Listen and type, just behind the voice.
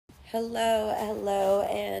Hello,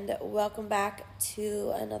 and welcome back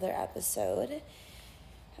to another episode.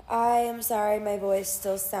 I am sorry my voice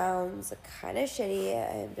still sounds kind of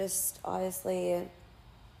shitty. I'm just honestly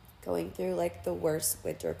going through like the worst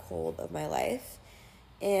winter cold of my life.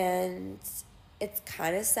 And it's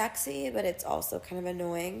kind of sexy, but it's also kind of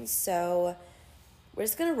annoying. So we're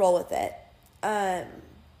just going to roll with it. Um,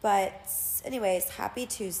 but, anyways, happy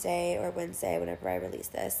Tuesday or Wednesday whenever I release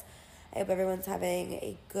this. I hope everyone's having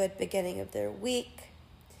a good beginning of their week.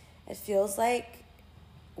 It feels like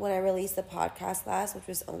when I released the podcast last, which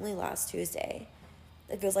was only last Tuesday,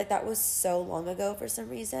 it feels like that was so long ago for some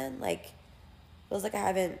reason. Like, it feels like I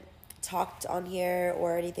haven't talked on here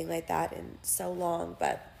or anything like that in so long,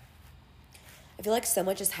 but I feel like so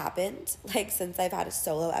much has happened, like, since I've had a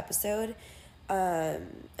solo episode.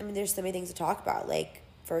 There's so many things to talk about. Like,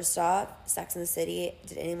 first off, Sex and the City.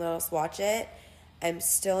 Did anyone else watch it? I'm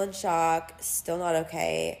still in shock, still not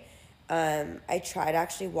okay. I tried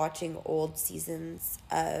actually watching old seasons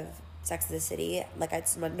of Sex and the City. Like,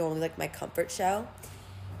 it's normally, like, my comfort show.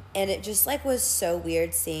 And it just, like, was so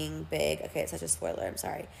weird seeing okay, it's such a spoiler, I'm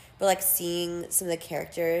sorry. But, like, seeing some of the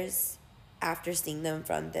characters after seeing them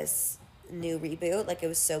from this new reboot, like, it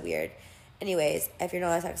was so weird. Anyways, if you're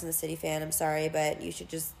not a Sex and the City fan, I'm sorry, but you should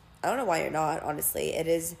just, I don't know why you're not, honestly. It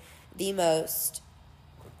is the most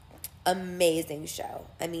amazing show.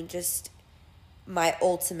 I mean, just my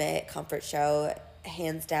ultimate comfort show,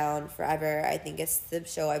 hands down, forever. I think it's the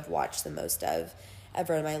show I've watched the most of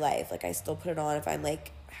ever in my life. Like, I still put it on if I'm,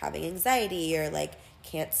 like, having anxiety or, like,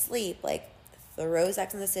 can't sleep. Like, throw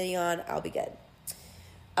Sex and the City on, I'll be good.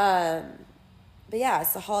 But yeah,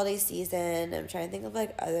 it's the holiday season. I'm trying to think of,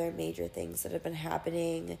 like, other major things that have been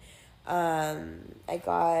happening. I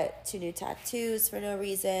got 2 new tattoos for no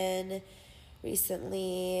reason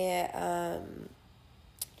recently.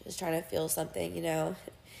 Just trying to feel something, you know.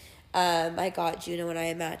 I got Juno and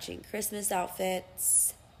I matching Christmas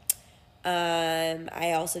outfits.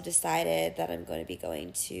 I also decided that I'm going to be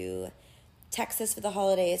going to Texas for the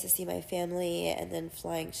holidays to see my family and then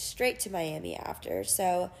flying straight to Miami after.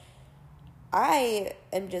 So I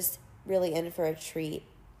am just really in for a treat.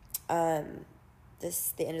 The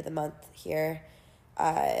end of the month here.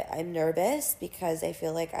 I'm nervous because I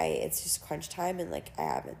feel like it's just crunch time and, like, I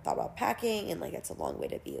haven't thought about packing and, like, it's a long way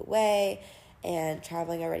to be away, and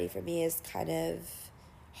traveling already for me is kind of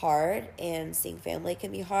hard, and seeing family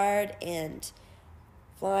can be hard, and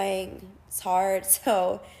flying is hard.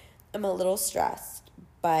 So I'm a little stressed,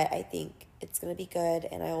 but I think it's going to be good.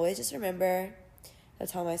 And I always just remember to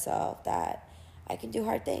tell myself that I can do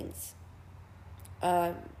hard things.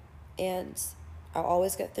 And I'll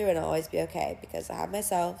always get through it and I'll always be okay because I have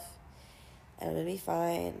myself and I'm going to be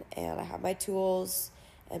fine, and I have my tools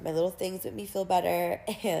and my little things that make me feel better,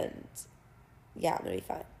 and yeah, I'm going to be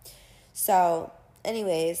fine. So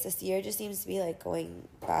anyways, this year just seems to be, like, going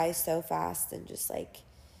by so fast, and just, like,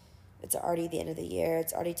 it's already the end of the year.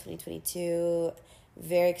 It's already 2022.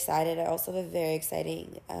 Very excited. I also have a very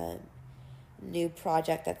exciting new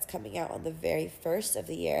project that's coming out on the very first of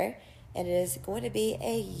the year, and it is going to be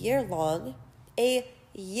a year-long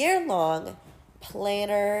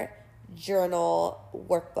planner journal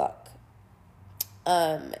workbook.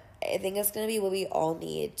 I think it's going to be what we all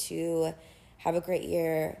need to have a great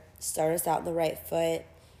year, start us out on the right foot.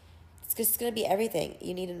 It's just going to be everything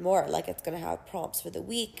you need and more. Like, it's going to have prompts for the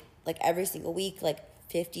week, like every single week, like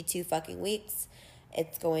 52 fucking weeks.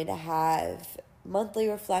 It's going to have monthly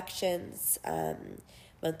reflections,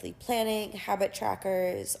 monthly planning, habit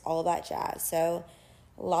trackers, all of that jazz. So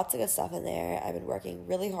lots of good stuff in there. I've been working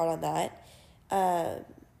really hard on that.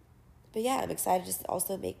 But yeah, I'm excited to just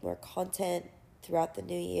also make more content throughout the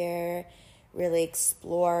new year, really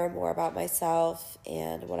explore more about myself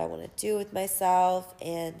and what I want to do with myself.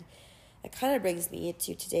 And it kind of brings me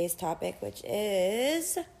to today's topic, which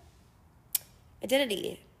is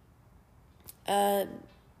identity.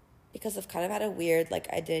 Because I've kind of had a weird, like,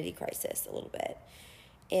 identity crisis a little bit.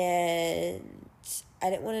 And I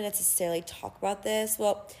didn't want to necessarily talk about this.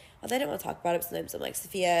 Well, although I didn't want to talk about it, sometimes I'm like,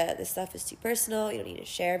 Sophia, this stuff is too personal. You don't need to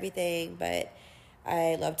share everything, but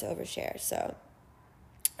I love to overshare. So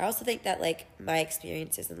I also think that, like, my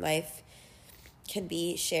experiences in life can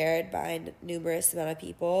be shared by numerous amount of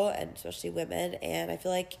people, and especially women. And I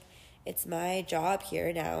feel like it's my job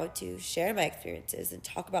here now to share my experiences and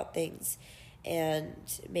talk about things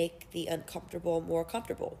and make the uncomfortable more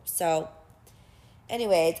comfortable. So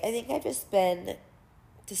anyways, I think I've just been,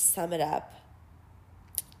 to sum it up,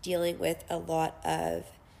 dealing with a lot of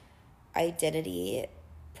identity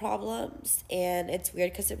problems. And it's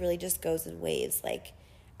weird because it really just goes in waves. Like,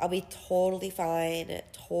 I'll be totally fine,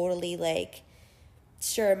 totally, like,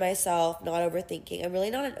 sure myself, not overthinking. I'm really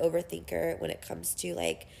not an overthinker when it comes to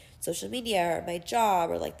like social media or my job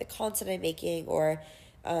or like the content I'm making or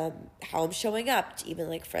how I'm showing up to even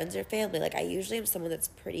like friends or family. Like I usually am someone that's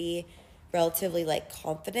pretty relatively like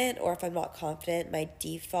confident, or if I'm not confident, my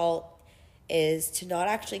default is to not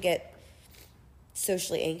actually get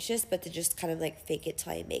socially anxious, but to just kind of like fake it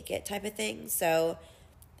till I make it type of thing. So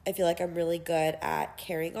I feel like I'm really good at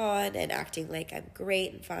carrying on and acting like I'm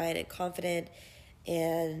great and fine and confident.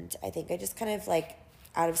 And I think I just kind of like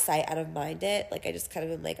out of sight, out of mind it. Like I just kind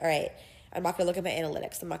of am like, all right, I'm not going to look at my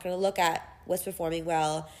analytics. I'm not going to look at what's performing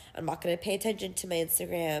well. I'm not going to pay attention to my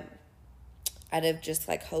Instagram out of just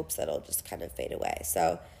like hopes that it'll just kind of fade away.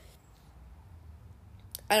 So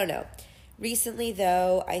I don't know. Recently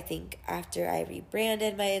though, I think after I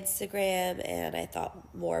rebranded my Instagram and I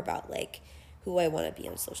thought more about like who I want to be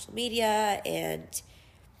on social media and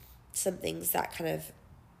some things that kind of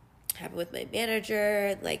happened with my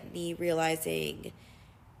manager, like me realizing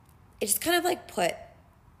it just kind of like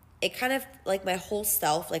it kind of like my whole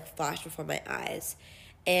self like flashed before my eyes.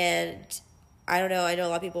 And I don't know, I know a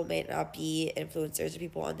lot of people may not be influencers or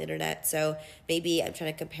people on the internet, so maybe I'm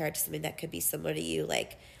trying to compare it to something that could be similar to you,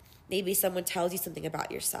 like maybe someone tells you something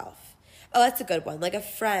about yourself. Oh, that's a good one. Like a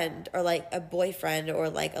friend or like a boyfriend or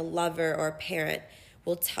like a lover or a parent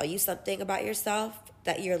will tell you something about yourself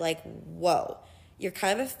that you're like, whoa, you're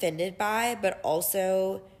kind of offended by, but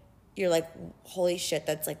also you're like, holy shit,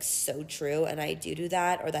 that's like so true. And I do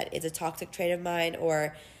that, or that is a toxic trait of mine,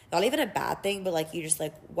 or not even a bad thing, but like you just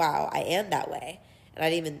like, wow, I am that way. And I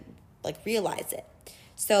didn't even like realize it.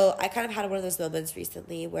 So I kind of had one of those moments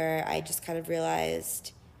recently where I just kind of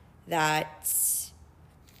realized that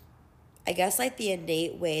I guess like the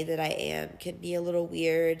innate way that I am can be a little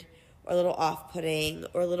weird or a little off-putting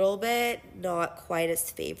or a little bit not quite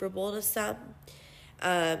as favorable to some.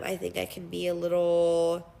 I think I can be a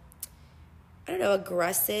little, I don't know,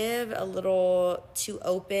 aggressive, a little too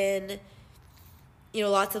open, you know,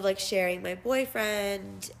 lots of like sharing my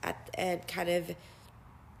boyfriend and kind of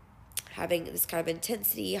having this kind of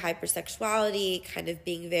intensity, hypersexuality, kind of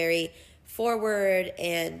being very forward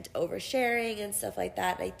and oversharing and stuff like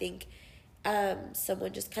that. I think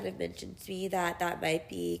someone just kind of mentioned to me that might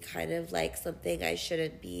be kind of like something I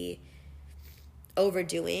shouldn't be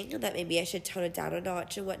overdoing, that maybe I should tone it down a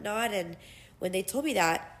notch and whatnot. And when they told me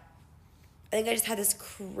that, I think I just had this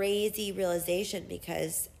crazy realization,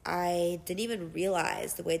 because I didn't even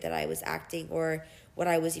realize the way that I was acting or what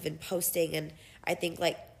I was even posting. And I think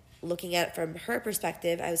like looking at it from her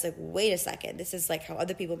perspective, I was like, wait a second, this is like how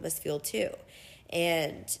other people must feel too.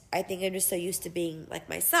 And I think I'm just so used to being like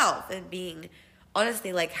myself and being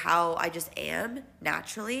honestly like how I just am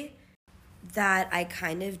naturally, that I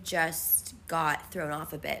kind of just got thrown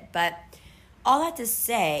off a bit. But all that to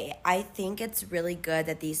say, I think it's really good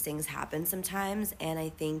that these things happen sometimes, and I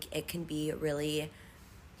think it can be really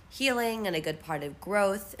healing and a good part of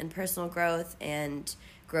growth and personal growth and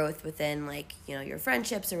growth within like, you know, your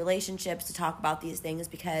friendships or relationships to talk about these things,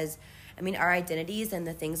 because I mean, our identities and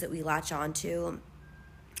the things that we latch on to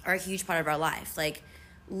are a huge part of our life. Like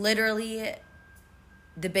literally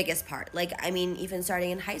the biggest part. Like, I mean, even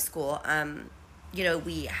starting in high school, you know,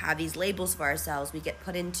 we have these labels for ourselves. We get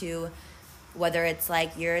put into, whether it's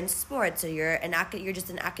like you're in sports or you're just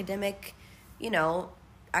an academic, you know,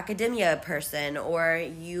 academia person, or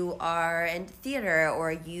you are in theater,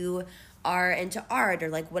 or you are into art, or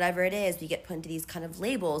like whatever it is, we get put into these kind of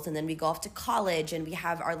labels. And then we go off to college and we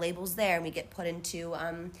have our labels there, and we get put into,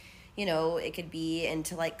 you know, it could be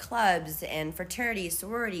into like clubs and fraternities,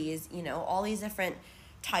 sororities, you know, all these different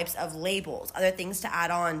types of labels, other things to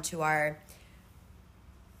add on to our,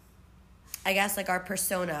 I guess, like our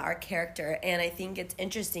persona, our character. And I think it's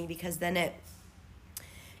interesting because then it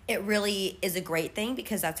really is a great thing,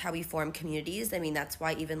 because that's how we form communities. I mean, that's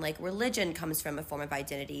why even like religion comes from a form of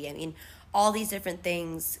identity. I mean, all these different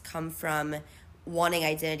things come from wanting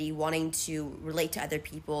identity, wanting to relate to other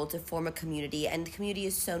people, to form a community. And the community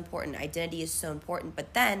is so important. Identity is so important.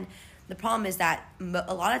 But then the problem is that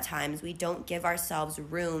a lot of times we don't give ourselves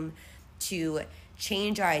room to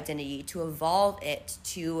change our identity, to evolve it,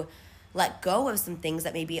 to let go of some things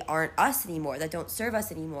that maybe aren't us anymore, that don't serve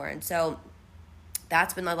us anymore. And so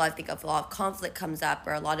that's when I think a lot of conflict comes up,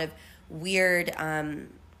 or a lot of weird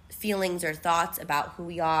feelings or thoughts about who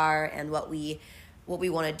we are and what we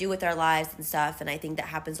want to do with our lives and stuff. And I think that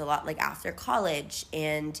happens a lot like after college,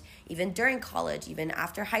 and even during college, even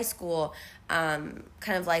after high school, kind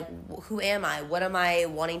of like, who am I? What am I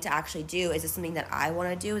wanting to actually do? Is this something that I want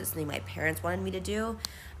to do? Is it something my parents wanted me to do?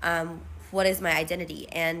 What is my identity?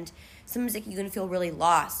 And sometimes like you can feel really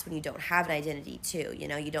lost when you don't have an identity too, you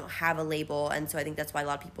know, you don't have a label. And so I think that's why a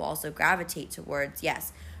lot of people also gravitate towards,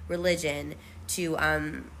 yes, religion, to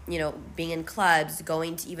you know, being in clubs,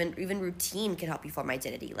 going to even routine can help you form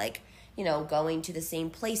identity, like, you know, going to the same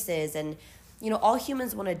places. And, you know, all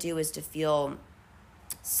humans want to do is to feel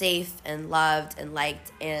safe and loved and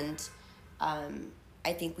liked. And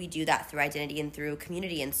I think we do that through identity and through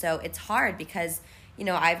community. And so it's hard because, you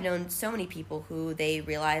know, I've known so many people who they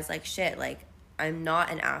realize, like, shit, like, I'm not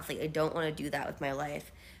an athlete. I don't want to do that with my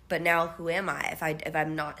life. But now who am I if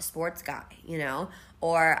I'm not a sports guy, you know?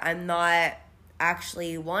 Or I'm not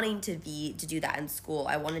actually wanting to do that in school.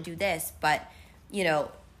 I want to do this, but, you know,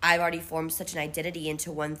 I've already formed such an identity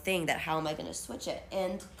into one thing that how am I going to switch it?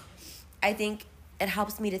 And I think it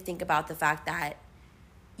helps me to think about the fact that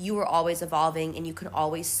you are always evolving and you can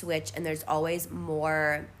always switch, and there's always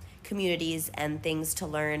more communities and things to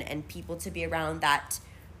learn and people to be around that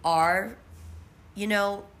are, you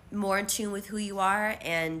know, more in tune with who you are.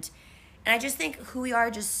 And I just think who we are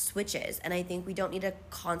just switches, and I think we don't need to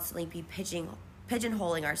constantly be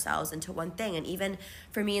pigeonholing ourselves into one thing. And even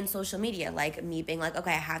for me in social media, like me being like,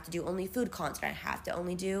 okay, I have to do only food content, I have to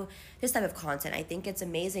only do this type of content. I think it's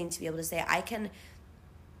amazing to be able to say I can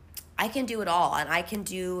do it all, and I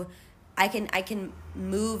can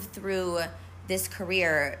move through this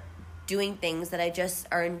career doing things that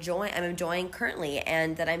I'm enjoying currently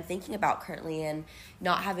and that I'm thinking about currently, and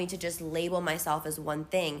not having to just label myself as one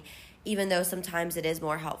thing, even though sometimes it is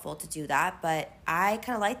more helpful to do that. But I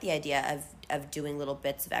kind of like the idea of doing little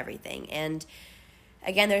bits of everything. And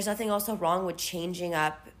again, there's nothing also wrong with changing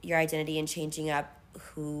up your identity and changing up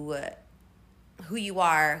who you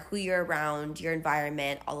are, who you're around, your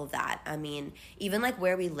environment, all of that. I mean, even like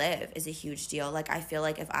where we live is a huge deal. Like, I feel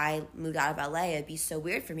like if I moved out of LA, it'd be so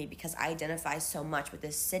weird for me because I identify so much with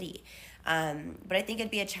this city. But I think it'd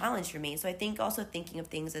be a challenge for me. So I think also thinking of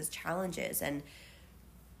things as challenges and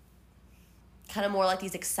kind of more like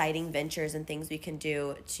these exciting ventures and things we can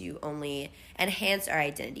do to only enhance our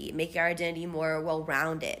identity, make our identity more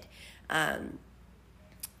well-rounded,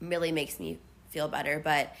 really makes me feel better.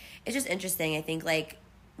 But it's just interesting. I think like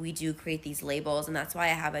we do create these labels, and that's why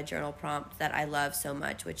I have a journal prompt that I love so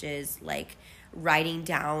much, which is like writing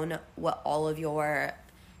down what all of your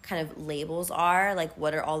kind of labels are. Like,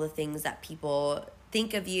 what are all the things that people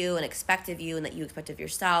think of you and expect of you and that you expect of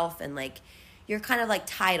yourself, and like your kind of like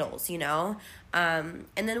titles, you know? And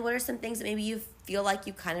then what are some things that maybe you feel like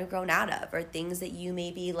you've kind of grown out of, or things that you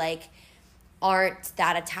maybe like aren't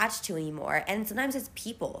that attached to anymore. And sometimes it's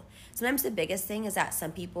people. Sometimes the biggest thing is that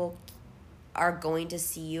some people are going to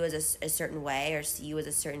see you as a certain way, or see you as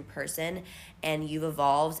a certain person, and you've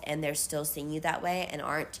evolved and they're still seeing you that way and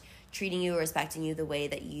aren't treating you or respecting you the way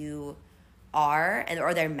that you are,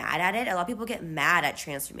 or they're mad at it. A lot of people get mad at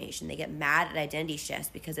transformation. They get mad at identity shifts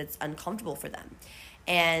because it's uncomfortable for them.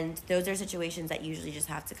 And those are situations that usually just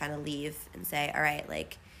have to kind of leave and say, all right,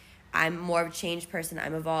 like, I'm more of a changed person.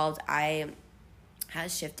 I'm evolved. I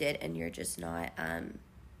has shifted, and you're just not,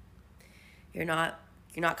 you're not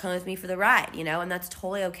coming with me for the ride, you know? And that's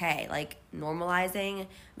totally okay. Like, normalizing,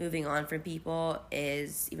 moving on from people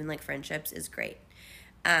is, even like friendships, is great.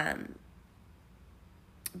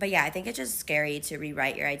 But yeah, I think it's just scary to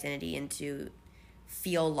rewrite your identity and to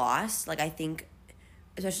feel lost. Like, I think,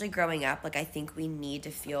 especially growing up, like, I think we need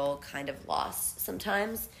to feel kind of lost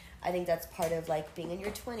sometimes. I think that's part of like being in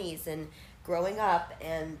your 20s and growing up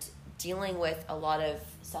and dealing with a lot of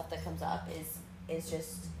stuff that comes up is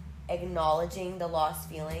just acknowledging the lost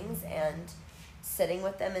feelings and sitting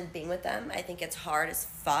with them and being with them. I think it's hard as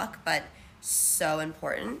fuck, but so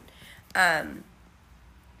important. But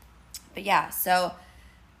yeah, so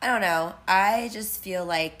I don't know. I just feel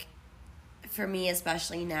like, for me,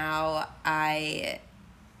 especially now, I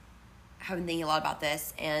have been thinking a lot about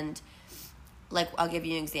this, and like, I'll give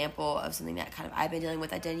you an example of something that kind of I've been dealing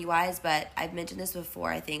with identity-wise, but I've mentioned this before,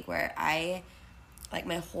 I think, where I, like,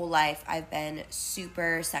 my whole life, I've been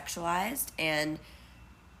super sexualized and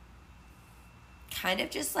kind of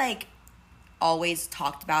just, like, always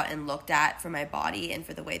talked about and looked at for my body and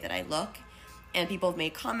for the way that I look. And people have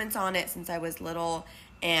made comments on it since I was little,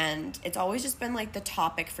 and it's always just been, like, the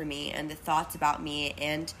topic for me and the thoughts about me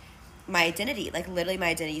and my identity, like, literally my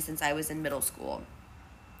identity since I was in middle school.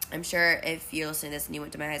 I'm sure if you're listening to this and you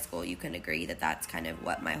went to my high school, you can agree that that's kind of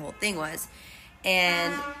what my whole thing was.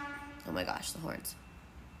 And, oh my gosh, the horns.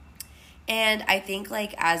 And I think,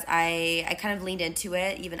 like, as I kind of leaned into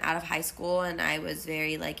it, even out of high school, and I was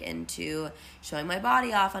very, like, into showing my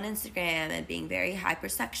body off on Instagram and being very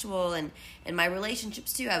hypersexual, and in my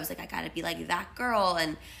relationships, too, I was like, I gotta be like that girl.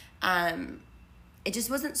 And it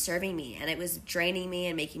just wasn't serving me, and it was draining me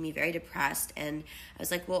and making me very depressed. And I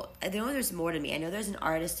was like, well, I know there's more to me. I know there's an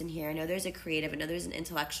artist in here. I know there's a creative. I know there's an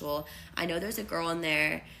intellectual. I know there's a girl in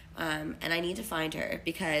there, and I need to find her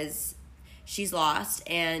because she's lost.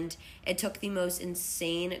 And it took the most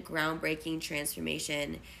insane, groundbreaking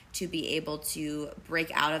transformation to be able to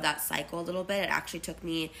break out of that cycle a little bit. It actually took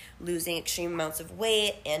me losing extreme amounts of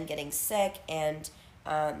weight and getting sick, and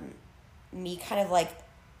me kind of like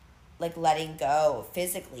letting go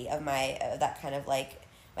physically of my that kind of like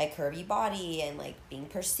my curvy body and like being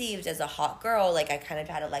perceived as a hot girl. Like I kind of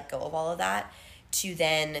had to let go of all of that to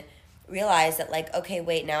then realize that like, okay,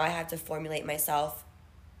 wait, now I have to formulate myself,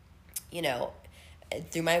 you know,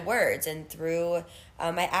 through my words and through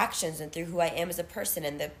my actions and through who I am as a person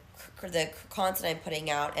and the content I'm putting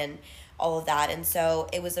out and all of that. And so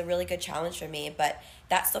it was a really good challenge for me, but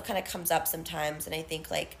that still kind of comes up sometimes. And I think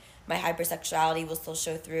like my hypersexuality will still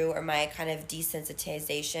show through, or my kind of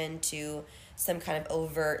desensitization to some kind of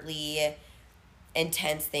overtly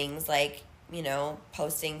intense things, like, you know,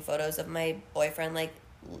 posting photos of my boyfriend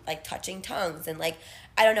like touching tongues, and like,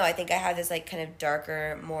 I don't know, I think I have this like kind of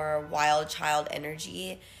darker, more wild child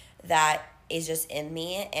energy that is just in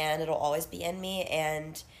me, and it'll always be in me.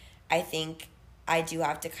 And I think I do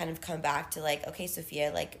have to kind of come back to like, okay,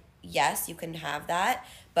 Sophia, like, yes, you can have that,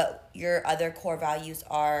 but your other core values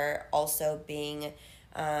are also being,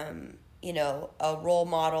 you know, a role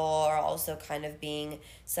model, or also kind of being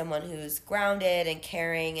someone who's grounded and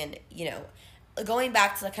caring, and, you know, going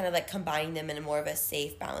back to kind of like combining them in a more of a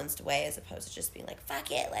safe, balanced way, as opposed to just being like,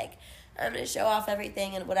 fuck it, like, I'm going to show off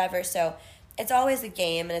everything and whatever. So it's always a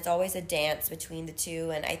game, and it's always a dance between the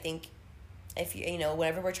two. And I think if you know,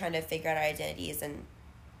 whenever we're trying to figure out our identities and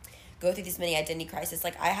go through these mini identity crisis,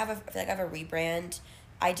 like I feel like I have a rebrand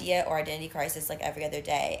idea or identity crisis like every other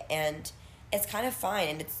day, and it's kind of fine,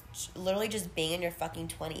 and it's literally just being in your fucking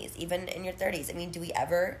 20s, even in your 30s. I mean, do we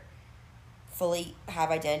ever fully have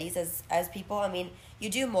identities as people? I mean, you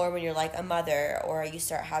do more when you're like a mother, or you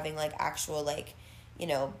start having like actual like, you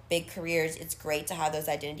know, big careers. It's great to have those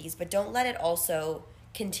identities, but don't let it also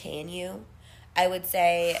contain you. I would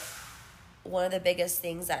say one of the biggest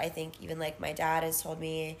things that I think even like my dad has told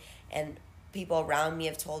me, and people around me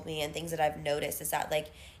have told me, and things that I've noticed, is that like,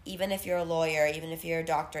 even if you're a lawyer, even if you're a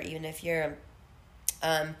doctor, even if you're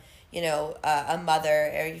you know, a mother,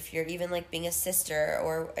 or if you're even like being a sister,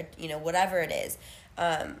 or you know, whatever it is,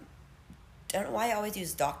 don't know why I always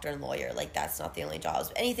use doctor and lawyer, like that's not the only jobs,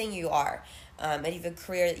 but anything you are, and you have a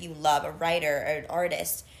career that you love, a writer or an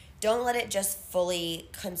artist, don't let it just fully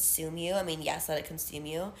consume you. I mean, yes, let it consume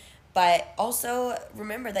you, but also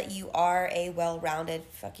remember that you are a well-rounded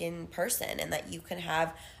fucking person, and that you can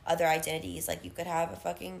have other identities. Like, you could have a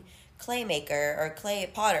fucking clay maker or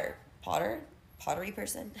pottery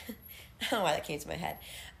person. I don't know why that came to my head.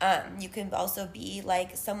 You can also be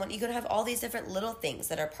like someone, you can have all these different little things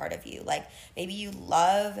that are part of you. Like, maybe you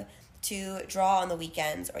love to draw on the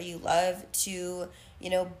weekends, or you love to, you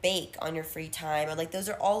know, bake on your free time, or like, those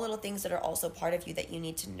are all little things that are also part of you that you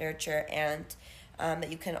need to nurture, and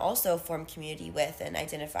that you can also form community with and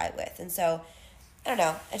identify with. And so, I don't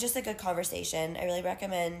know, it's just a good conversation. I really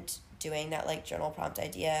recommend doing that like journal prompt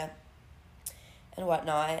idea and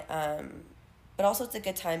whatnot. But also it's a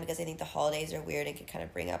good time because I think the holidays are weird and can kind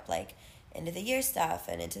of bring up like end of the year stuff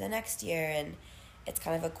and into the next year. And it's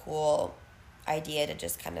kind of a cool idea to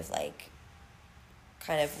just kind of like,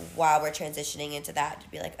 while we're transitioning into that, to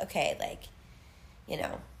be like, okay, like, you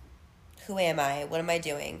know, who am I? What am I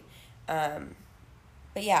doing?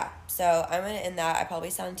 But yeah, so I'm going to end that. I probably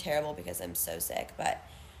sound terrible because I'm so sick, but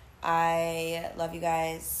I love you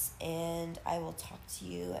guys, and I will talk to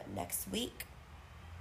you next week.